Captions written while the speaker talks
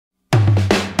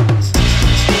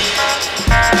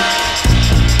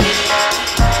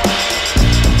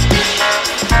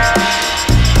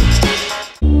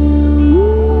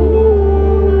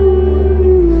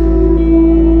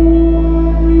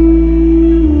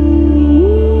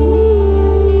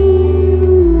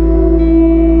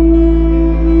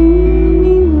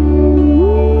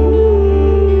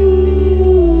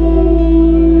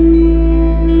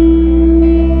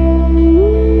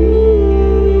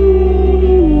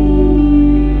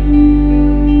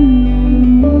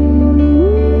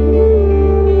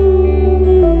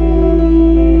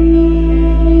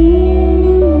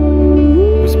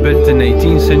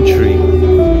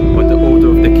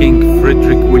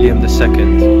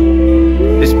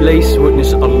place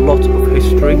witnessed a lot of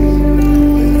history,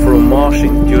 from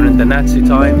marching during the Nazi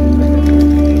time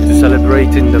to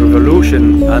celebrating the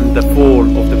revolution and the fall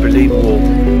of the Berlin Wall.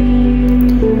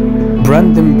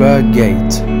 Brandenburg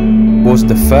Gate was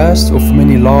the first of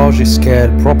many large-scale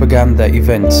propaganda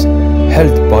events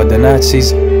held by the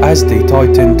Nazis as they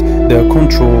tightened their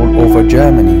control over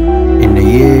Germany in the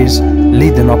years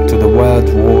leading up to the World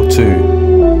War II.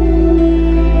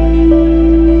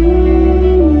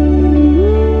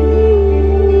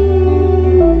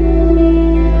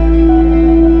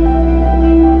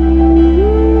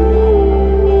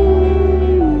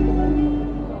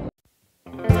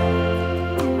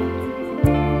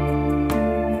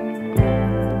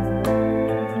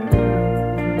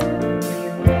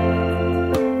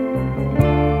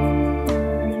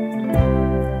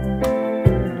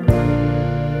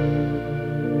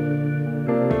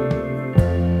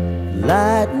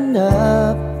 Lighten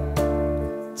up,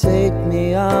 take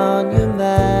me on your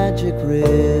magic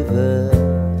river.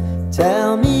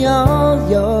 Tell me all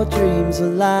your dreams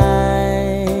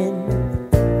align.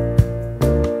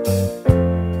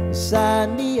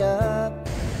 Sign me up.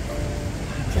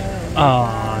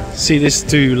 See these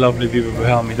two lovely people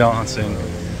behind me dancing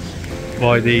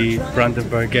by the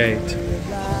Brandenburg Gate.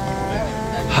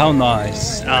 How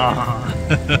nice.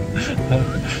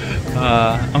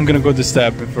 I'm gonna go to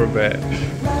step for a bit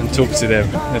and talk to them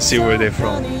and see where they're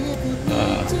from.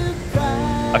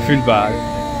 I feel bad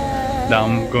that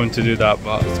I'm going to do that,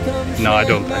 but no, I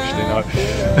don't actually know.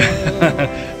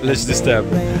 Let's just step.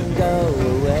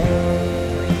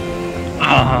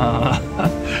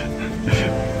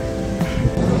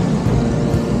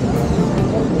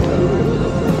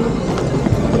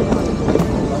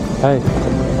 Hey,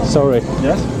 sorry.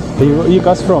 Yes? Are you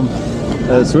guys from?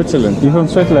 Switzerland. You're from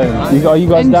Switzerland? Are you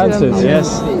guys dancers?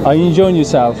 Yes. Are you enjoying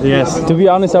yourself? Yes. To be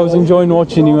honest, I was enjoying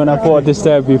watching you and I thought I'd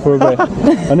disturb you for a bit.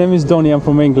 My name is Donny, I'm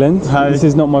from England. Hi. This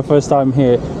is not my first time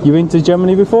here. You been to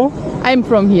Germany before? I'm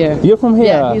from here. You're from here?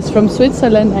 Yeah, he's from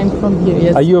Switzerland, I'm from here,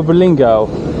 yes. Are you a Berlin girl?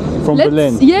 From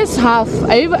Berlin? Yes, half.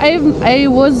 I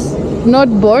was not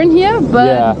born here, but...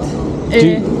 Yeah.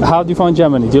 How do you find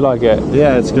Germany? Do you like it?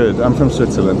 Yeah, it's good. I'm from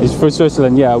Switzerland. It's from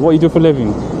Switzerland, yeah. What do you do for a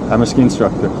living? I'm a ski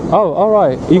instructor. Oh,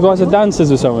 alright. You guys are dancers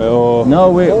or something? Or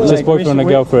no, we're just boyfriend and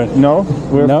girlfriend? No,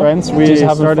 we're friends. We just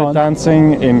started fun?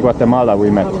 dancing in Guatemala, we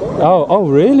met. Oh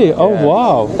really? Oh, yes.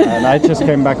 wow. And I just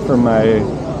came back from my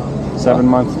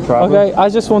 7-month travel. Okay, I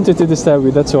just wanted to disturb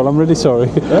you, that's all. I'm really sorry.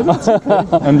 Yeah, that's okay.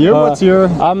 And you, what's your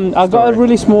I got a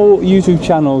really small YouTube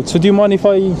channel, so do you mind if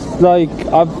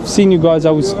I've seen you guys,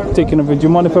 I was taking a video, do you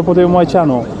mind if I put it on my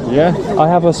channel? Yeah. I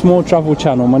have a small travel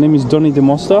channel, my name is Donny the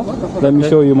Monster. Let me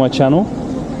show you my channel.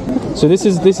 So this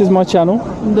is my channel.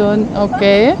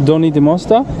 Okay. Donny the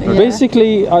Monster. Yeah.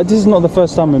 Basically, this is not the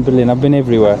first time in Berlin, I've been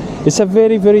everywhere. It's a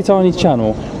very, very tiny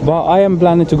channel, but I am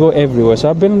planning to go everywhere. So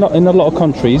I've been in a lot of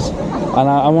countries, and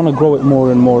I want to grow it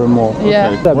more and more and more.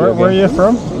 Yeah. Okay. Where are you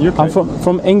from? UK? I'm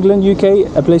from England,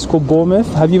 UK, a place called Bournemouth.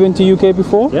 Have you been to UK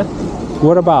before? Yeah.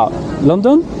 What about?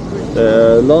 London?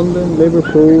 London,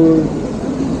 Liverpool.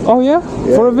 Oh yeah?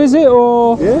 For a visit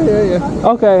or? Yeah.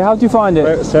 Okay, how do you find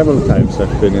it? Several times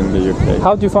I've been in the UK.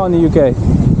 How do you find the UK?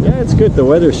 Yeah, it's good. The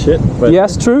weather's shit. But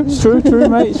Yes, true,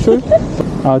 mate, it's true.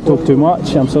 I talk too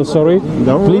much, I'm so sorry.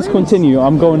 Please continue,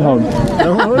 I'm going home.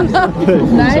 No worries.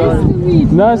 Nice to meet you.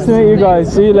 Nice to meet you guys,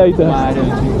 see you later.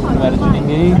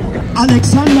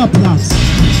 Alexanderplatz.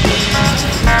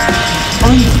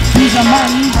 Und dieser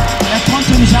Mann,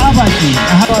 konnte nicht arbeiten.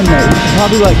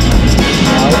 Probably like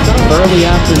early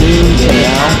afternoon to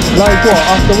now. Like what,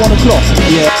 after 1 o'clock?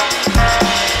 Yeah.